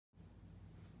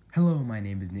Hello, my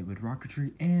name is Nate with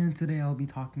Rocketry, and today I'll be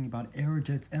talking about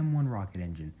Aerojet's M-1 rocket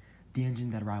engine, the engine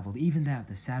that rivaled even that of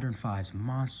the Saturn V's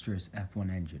monstrous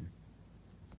F-1 engine.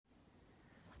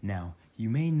 Now, you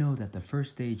may know that the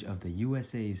first stage of the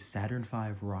USA's Saturn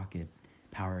V rocket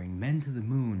powering men to the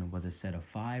moon was a set of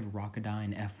 5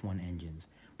 Rocketdyne F-1 engines,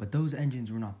 but those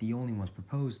engines were not the only ones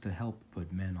proposed to help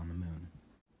put men on the moon.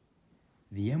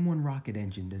 The M-1 rocket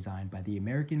engine, designed by the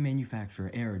American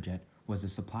manufacturer Aerojet, was a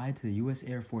supply to the U.S.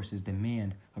 Air Force's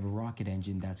demand of a rocket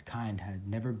engine that's kind had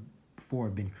never before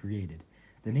been created.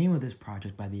 The name of this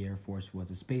project by the Air Force was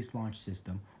the Space Launch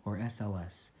System, or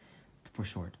SLS for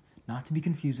short, not to be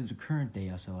confused with the current-day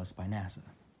SLS by NASA.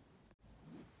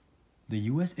 The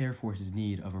U.S. Air Force's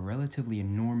need of a relatively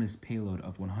enormous payload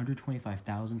of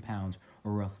 125,000 pounds,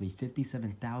 or roughly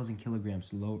 57,000 kilograms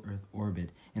to low Earth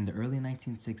orbit in the early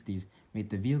 1960s made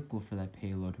the vehicle for that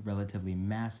payload relatively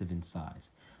massive in size,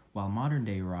 while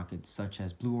modern-day rockets such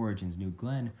as Blue Origin's New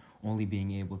Glenn only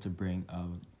being able to bring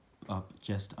up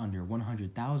just under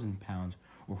 100,000 pounds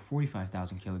or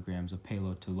 45,000 kilograms of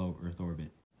payload to low Earth orbit.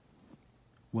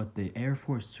 What the Air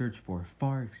Force searched for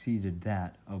far exceeded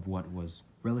that of what was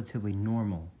relatively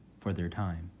normal for their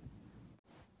time.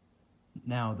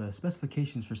 Now, the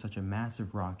specifications for such a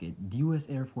massive rocket, the U.S.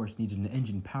 Air Force needed an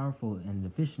engine powerful and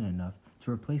efficient enough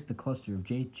to replace the cluster of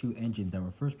J-2 engines that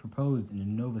were first proposed in the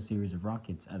Nova series of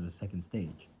rockets as a second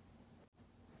stage.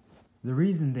 The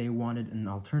reason they wanted an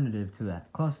alternative to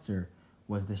that cluster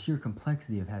was the sheer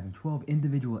complexity of having 12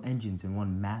 individual engines in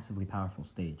one massively powerful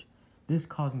stage, this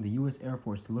causing the U.S. Air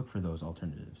Force to look for those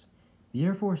alternatives. The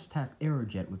Air Force tasked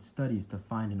Aerojet with studies to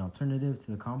find an alternative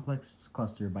to the complex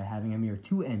cluster by having a mere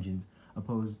 2 engines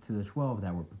opposed to the 12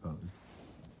 that were proposed.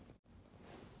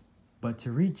 But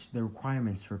to reach the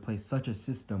requirements to replace such a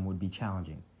system would be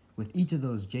challenging, with each of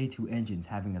those J-2 engines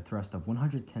having a thrust of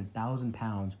 110,000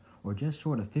 pounds or just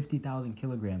short of 50,000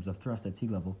 kilograms of thrust at sea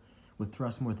level, with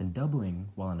thrust more than doubling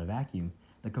while in a vacuum.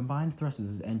 The combined thrust of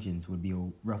those engines would be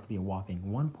roughly a whopping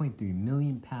 1.3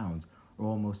 million pounds or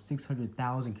almost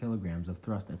 600,000 kilograms of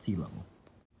thrust at sea level,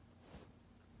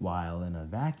 while in a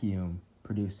vacuum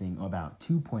producing about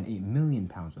 2.8 million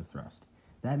pounds of thrust.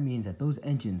 That means that those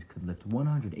engines could lift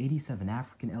 187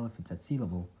 African elephants at sea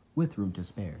level with room to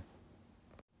spare.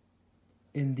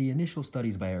 In the initial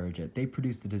studies by Aerojet, they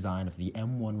produced the design of the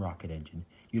M-1 rocket engine,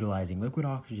 utilizing liquid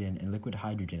oxygen and liquid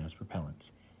hydrogen as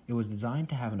propellants. It was designed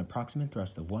to have an approximate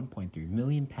thrust of 1.3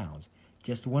 million pounds.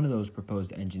 Just one of those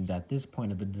proposed engines at this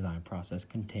point of the design process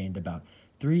contained about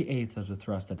 3/8 of the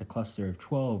thrust that the cluster of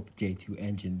 12 J-2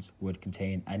 engines would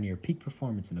contain at near peak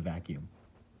performance in a vacuum.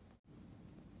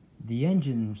 The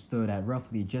engine stood at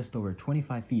roughly just over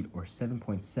 25 feet or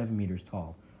 7.7 meters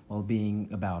tall, while being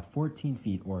about 14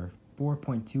 feet or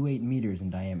 4.28 meters in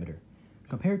diameter.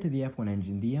 Compared to the F-1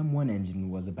 engine, the M-1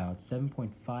 engine was about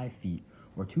 7.5 feet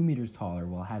or 2 meters taller,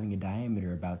 while having a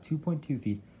diameter about 2.2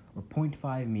 feet or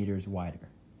 0.5 meters wider.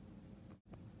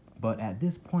 But at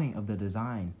this point of the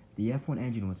design, the F-1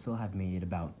 engine would still have made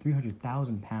about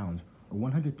 300,000 pounds or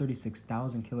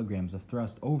 136,000 kilograms of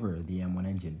thrust over the M-1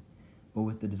 engine. But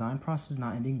with the design process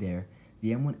not ending there,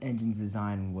 the M-1 engine's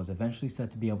design was eventually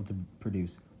set to be able to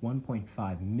produce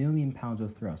 1.5 million pounds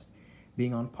of thrust,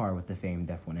 being on par with the famed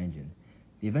F-1 engine.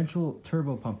 The eventual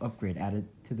turbopump upgrade added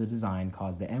to the design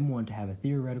caused the M-1 to have a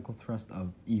theoretical thrust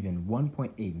of even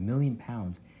 1.8 million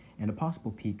pounds and a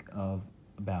possible peak of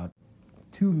about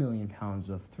 2 million pounds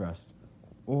of thrust,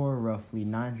 or roughly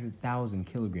 900,000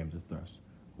 kilograms of thrust,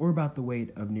 or about the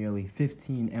weight of nearly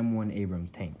 15 M1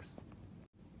 Abrams tanks.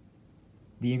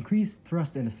 The increased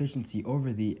thrust and efficiency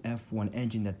over the F-1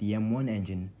 engine that the M1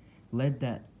 engine led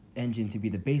that engine to be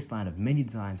the baseline of many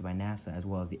designs by NASA, as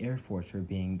well as the Air Force for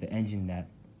being the engine that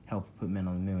helped put men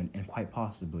on the moon and quite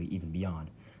possibly even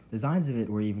beyond. Designs of it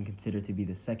were even considered to be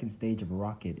the second stage of a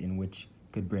rocket in which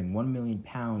could bring 1 million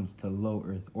pounds to low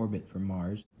Earth orbit for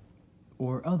Mars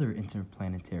or other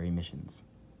interplanetary missions.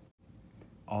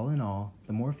 All in all,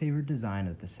 the more favored design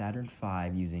of the Saturn V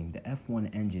using the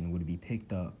F-1 engine would be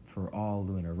picked up for all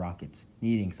lunar rockets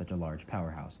needing such a large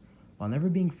powerhouse. While never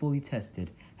being fully tested,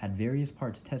 had various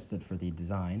parts tested for the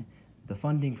design, the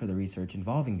funding for the research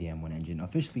involving the M-1 engine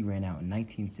officially ran out in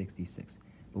 1966,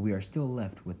 but we are still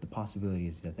left with the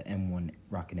possibilities that the M-1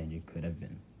 rocket engine could have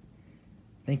been.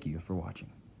 Thank you for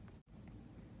watching.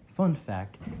 Fun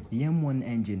fact, the M-1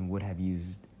 engine would have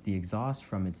used the exhaust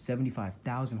from its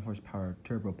 75,000 horsepower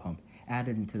turbopump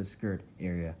added into the skirt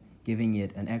area, giving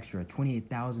it an extra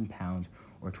 28,000 pounds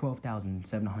or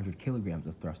 12,700 kilograms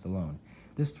of thrust alone.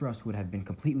 This thrust would have been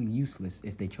completely useless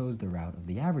if they chose the route of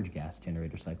the average gas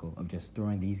generator cycle of just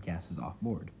throwing these gases off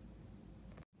board.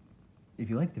 If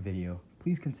you liked the video,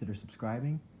 please consider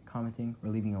subscribing, commenting, or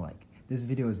leaving a like. This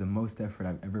video is the most effort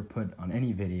I've ever put on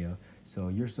any video, so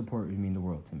your support would mean the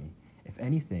world to me. If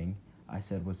anything I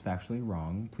said was factually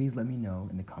wrong, please let me know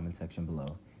in the comment section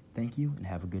below. Thank you and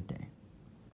have a good day.